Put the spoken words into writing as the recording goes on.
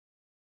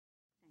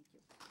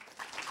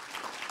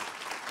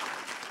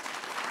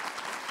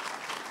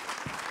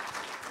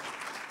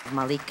have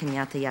Malik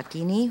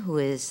Yakini, who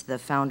is the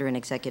founder and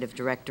executive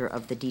director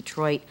of the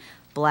Detroit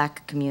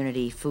Black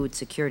Community Food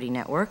Security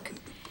Network.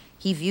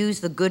 He views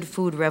the good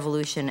food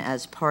revolution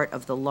as part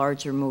of the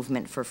larger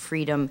movement for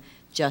freedom,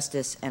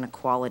 justice, and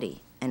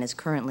equality, and is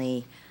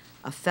currently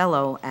a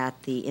fellow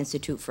at the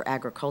Institute for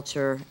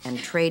Agriculture and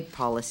Trade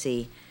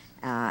Policy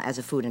as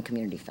a food and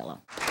community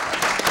fellow.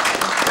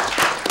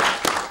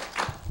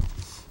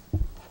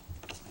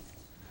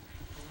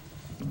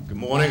 Good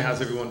morning.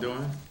 How's everyone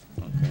doing?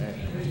 Okay.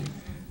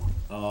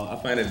 I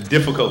find it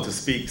difficult to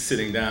speak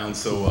sitting down,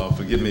 so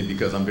forgive me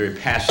because I'm very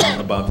passionate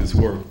about this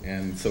work,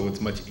 and so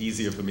it's much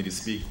easier for me to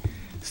speak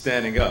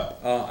standing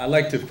up. I'd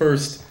like to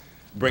first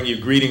bring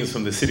you greetings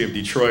from the city of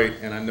Detroit,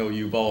 and I know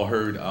you've all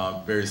heard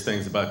various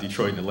things about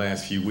Detroit in the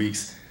last few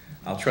weeks.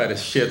 I'll try to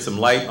shed some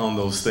light on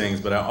those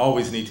things, but I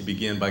always need to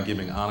begin by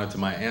giving honor to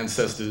my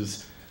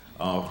ancestors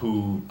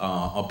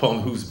upon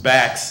whose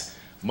backs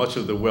much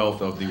of the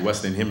wealth of the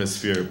Western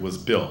Hemisphere was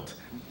built.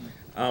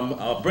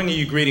 I'm bringing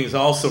you greetings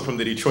also from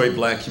the Detroit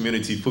Black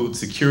Community Food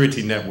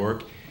Security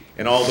Network,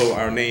 and although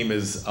our name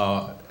is,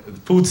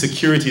 food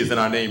security is in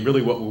our name,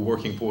 really what we're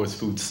working for is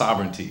food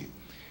sovereignty.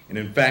 And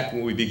in fact,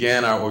 when we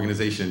began our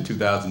organization in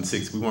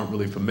 2006, we weren't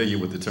really familiar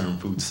with the term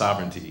food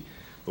sovereignty,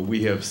 but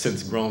we have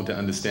since grown to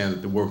understand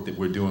that the work that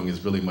we're doing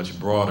is really much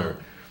broader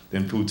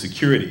than food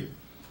security.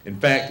 In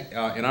fact,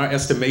 in our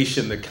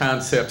estimation, the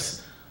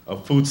concepts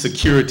of food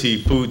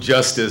security, food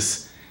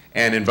justice,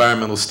 and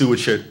environmental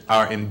stewardship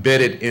are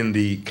embedded in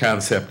the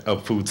concept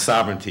of food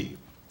sovereignty.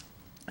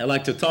 I'd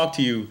like to talk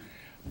to you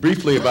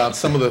briefly about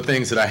some of the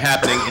things that are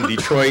happening in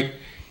Detroit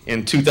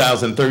in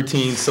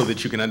 2013 so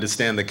that you can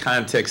understand the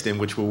context in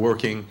which we're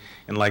working.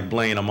 And like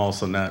Blaine, I'm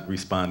also not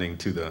responding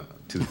to the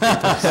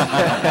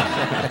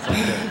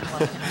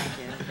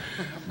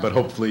but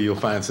hopefully you'll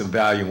find some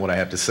value in what I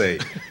have to say.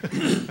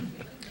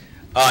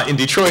 In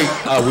Detroit,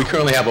 we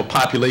currently have a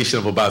population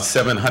of about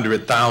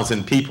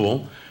 700,000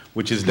 people,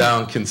 which is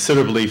down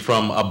considerably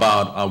from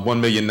about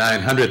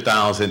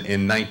 1,900,000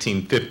 in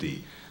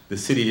 1950. The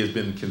city has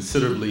been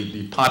considerably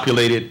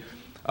depopulated,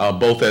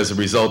 both as a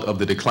result of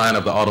the decline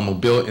of the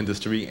automobile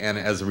industry and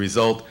as a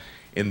result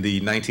in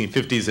the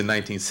 1950s and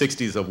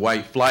 1960s of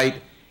white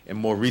flight, and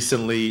more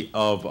recently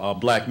of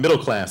black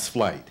middle-class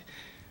flight.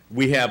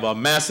 We have a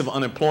massive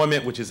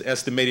unemployment, which is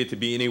estimated to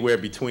be anywhere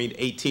between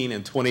 18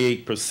 and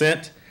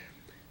 28%.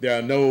 There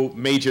are no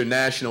major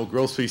national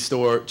grocery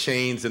store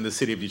chains in the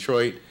city of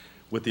Detroit,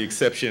 with the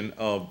exception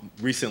of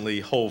recently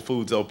Whole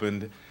Foods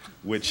opened,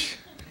 which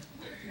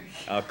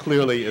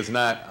clearly is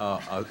not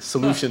a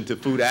solution to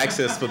food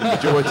access for the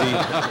majority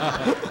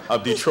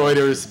of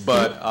Detroiters,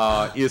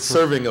 but is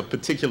serving a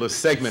particular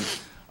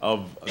segment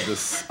of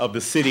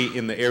the city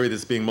in the area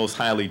that's being most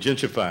highly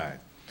gentrified.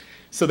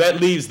 So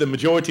that leaves the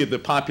majority of the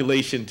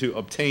population to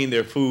obtain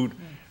their food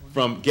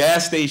from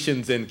gas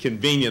stations and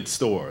convenience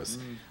stores.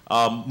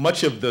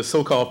 Much of the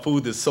so-called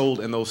food that's sold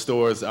in those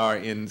stores are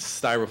in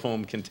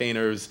styrofoam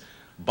containers,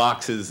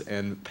 boxes,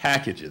 and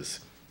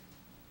packages.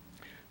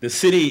 The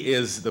city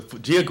is, the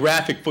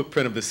geographic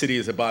footprint of the city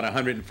is about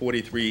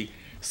 143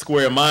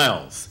 square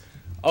miles.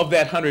 Of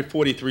that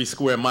 143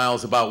 square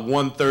miles, about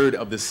 1/3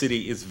 of the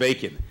city is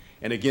vacant.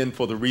 And again,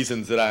 for the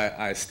reasons that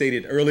I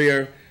stated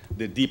earlier,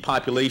 the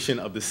depopulation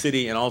of the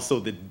city and also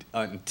the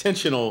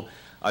intentional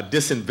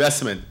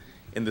disinvestment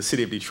in the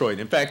city of Detroit.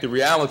 In fact, the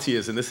reality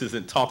is, and this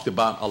isn't talked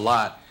about a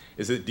lot,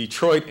 is that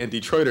Detroit and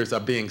Detroiters are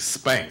being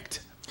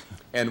spanked.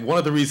 And one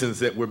of the reasons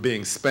that we're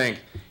being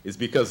spanked is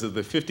because of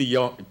the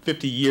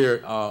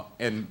 50-year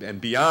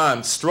and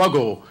beyond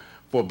struggle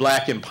for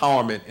black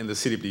empowerment in the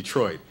city of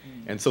Detroit.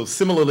 And so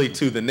similarly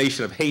to the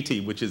nation of Haiti,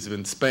 which has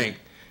been spanked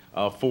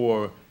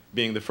for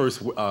being the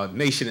first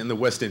nation in the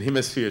Western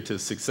Hemisphere to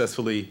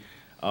successfully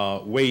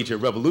wage a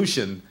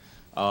revolution,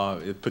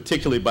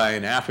 particularly by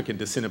an African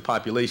descendant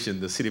population,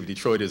 the city of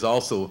Detroit is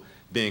also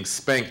being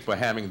spanked for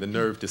having the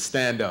nerve to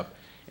stand up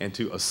and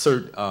to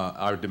assert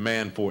our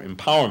demand for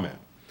empowerment.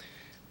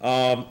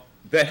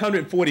 That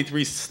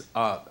 143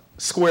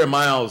 square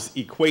miles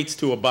equates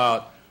to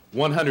about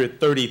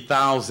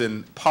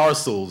 130,000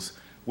 parcels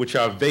which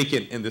are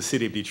vacant in the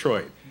city of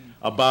Detroit.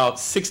 About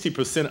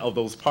 60% of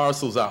those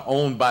parcels are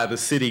owned by the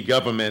city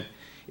government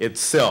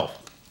itself.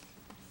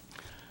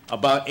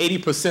 About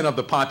 80% of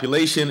the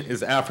population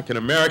is African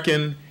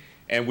American,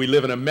 and we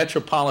live in a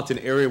metropolitan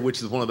area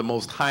which is one of the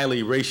most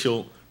highly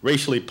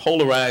racially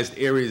polarized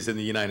areas in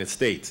the United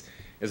States.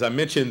 As I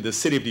mentioned, the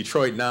city of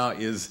Detroit now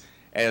is,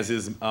 as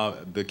is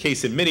the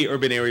case in many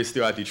urban areas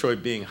throughout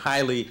Detroit, being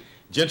highly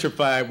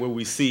gentrified, where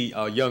we see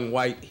young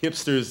white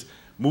hipsters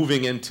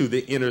moving into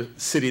the inner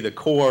city, the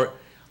core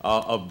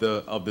of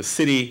the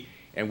city,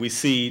 and we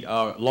see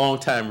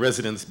longtime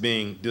residents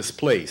being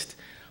displaced.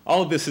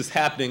 All of this is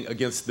happening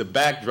against the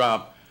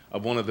backdrop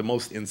of one of the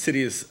most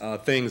insidious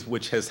things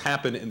which has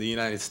happened in the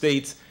United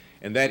States,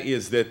 and that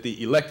is that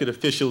the elected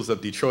officials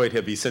of Detroit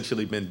have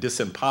essentially been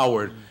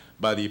disempowered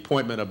by the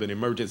appointment of an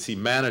emergency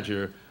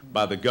manager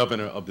by the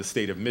governor of the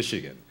state of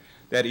Michigan.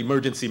 That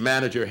emergency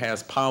manager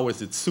has powers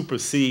that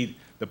supersede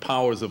the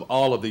powers of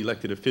all of the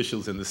elected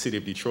officials in the city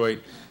of Detroit.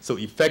 So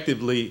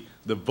effectively,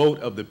 the vote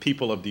of the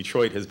people of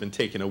Detroit has been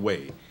taken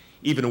away.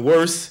 Even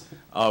worse,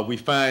 we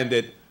find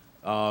that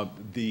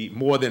the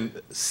more than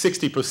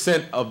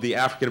 60% of the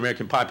African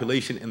American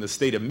population in the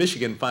state of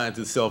Michigan finds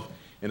itself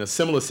in a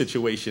similar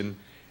situation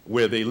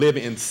where they live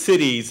in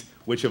cities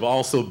which have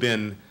also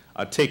been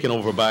taken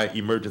over by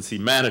emergency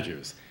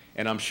managers.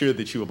 And I'm sure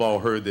that you have all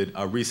heard that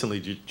recently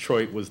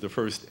Detroit was the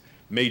first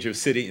major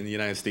city in the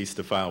United States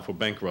to file for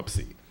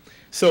bankruptcy.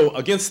 So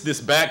against this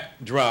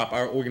backdrop,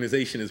 our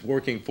organization is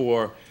working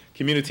for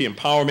community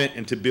empowerment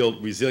and to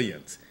build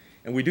resilience.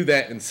 And we do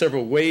that in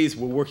several ways.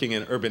 We're working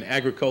in urban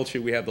agriculture.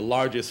 We have the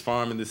largest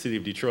farm in the city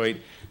of Detroit,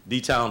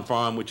 D-Town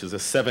Farm, which is a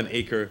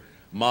 7-acre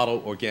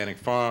model organic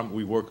farm.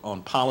 We work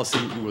on policy.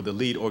 We were the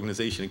lead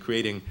organization in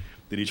creating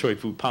the Detroit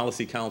Food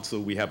Policy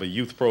Council. We have a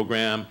youth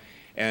program.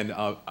 And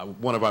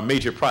one of our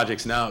major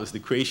projects now is the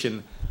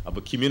creation of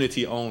a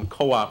community-owned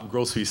co-op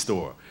grocery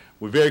store.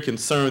 We're very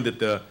concerned that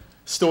the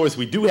stores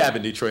we do have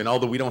in Detroit, and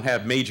although we don't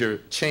have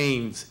major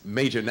chains,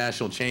 major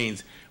national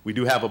chains, we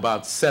do have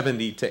about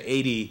 70 to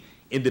 80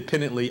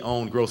 independently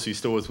owned grocery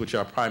stores, which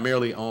are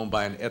primarily owned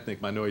by an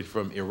ethnic minority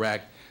from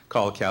Iraq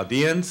called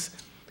Chaldeans.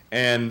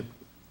 And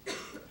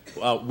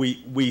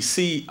we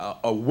see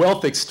a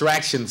wealth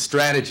extraction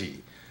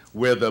strategy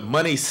where the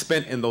money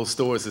spent in those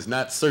stores is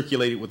not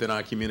circulated within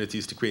our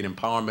communities to create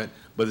empowerment,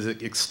 but is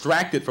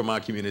extracted from our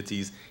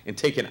communities and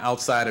taken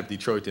outside of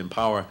Detroit to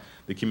empower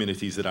the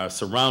communities that are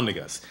surrounding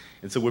us.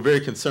 And so we're very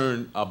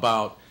concerned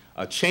about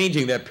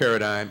changing that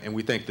paradigm, and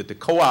we think that the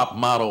co-op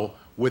model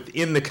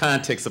within the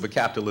context of a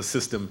capitalist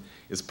system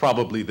is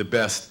probably the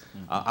best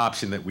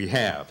option that we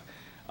have.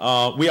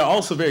 We are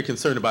also very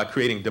concerned about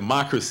creating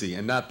democracy,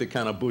 and not the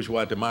kind of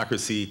bourgeois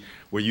democracy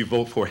where you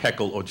vote for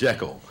Heckle or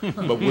Jekyll,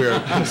 but we're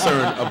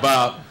concerned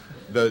about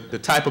the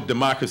type of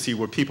democracy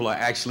where people are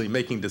actually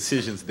making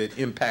decisions that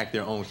impact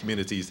their own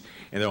communities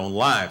and their own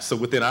lives. So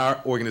within our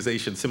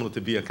organization, similar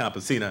to Via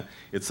Campesina,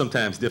 it's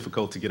sometimes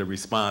difficult to get a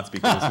response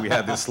because we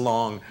have this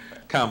long,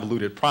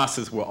 convoluted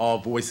process where all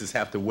voices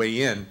have to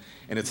weigh in,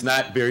 and it's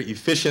not very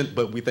efficient,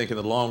 but we think in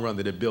the long run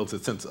that it builds a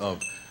sense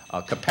of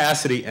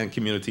capacity and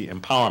community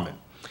empowerment.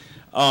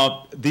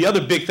 The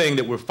other big thing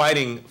that we're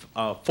fighting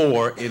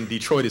for in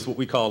Detroit is what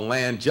we call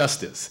land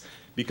justice.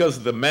 Because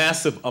of the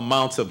massive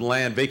amounts of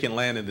land, vacant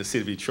land in the city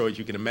of Detroit,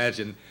 you can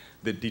imagine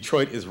that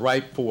Detroit is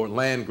ripe for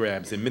land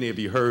grabs. And many of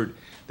you heard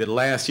that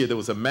last year there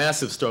was a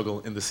massive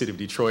struggle in the city of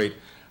Detroit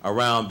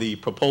around the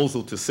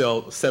proposal to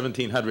sell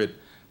 1,700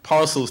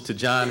 parcels to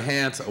John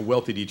Hance, a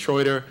wealthy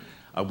Detroiter.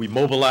 We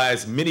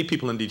mobilized many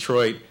people in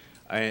Detroit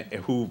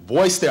who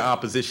voiced their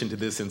opposition to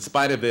this. In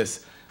spite of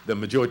this, the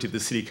majority of the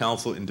city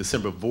council in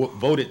December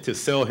voted to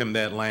sell him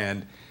that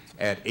land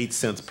at 8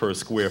 cents per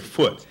square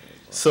foot.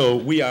 So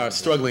we are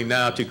struggling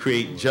now to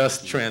create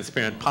just,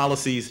 transparent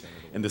policies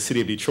in the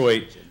city of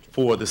Detroit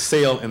for the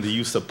sale and the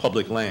use of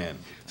public land.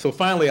 So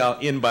finally, I'll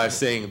end by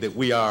saying that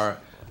we are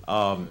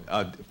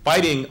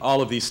fighting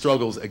all of these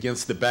struggles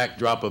against the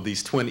backdrop of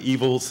these twin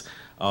evils.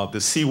 The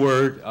C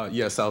word,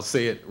 yes, I'll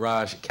say it,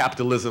 Raj,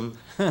 capitalism,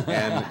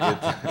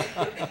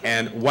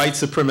 and white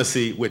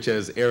supremacy, which,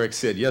 as Eric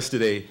said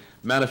yesterday,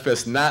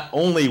 manifests not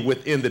only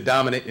within the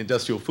dominant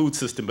industrial food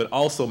system, but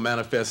also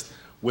manifests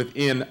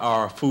within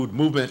our food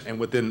movement and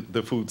within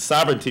the food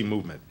sovereignty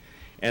movement.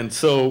 And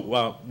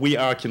so we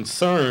are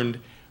concerned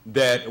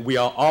that we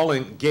are all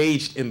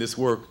engaged in this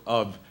work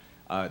of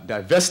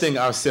divesting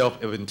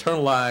ourselves of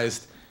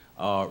internalized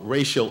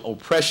racial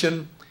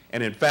oppression.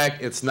 And in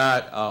fact, it's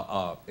not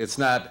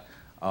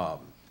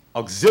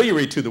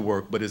auxiliary to the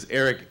work, but as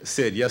Eric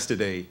said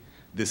yesterday,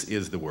 this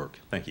is the work.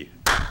 Thank you.